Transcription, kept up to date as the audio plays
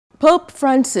Pope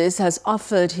Francis has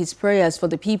offered his prayers for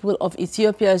the people of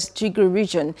Ethiopia's Tigray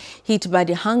region hit by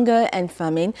the hunger and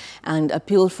famine and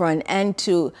appealed for an end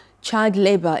to child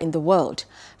labor in the world.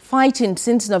 Fighting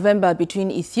since November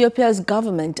between Ethiopia's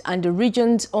government and the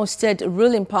region's ousted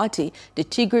ruling party, the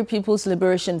Tigray People's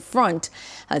Liberation Front,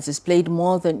 has displaced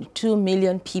more than 2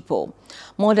 million people.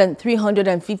 More than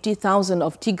 350,000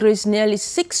 of Tigray's nearly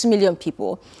 6 million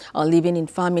people are living in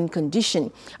famine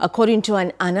condition, according to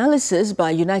an analysis by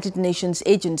United Nations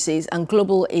agencies and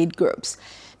global aid groups.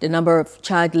 The number of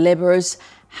child laborers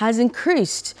has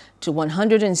increased to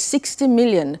 160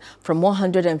 million from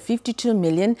 152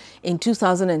 million in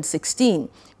 2016,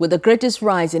 with the greatest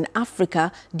rise in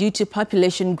Africa due to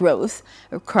population growth,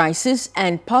 crisis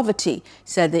and poverty,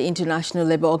 said the International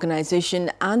Labour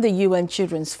Organization and the UN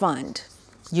Children's Fund,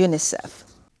 UNICEF.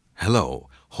 Hello,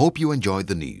 hope you enjoyed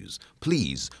the news.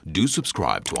 Please do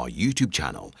subscribe to our YouTube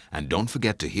channel and don't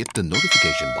forget to hit the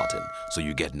notification button so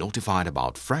you get notified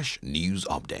about fresh news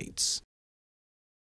updates.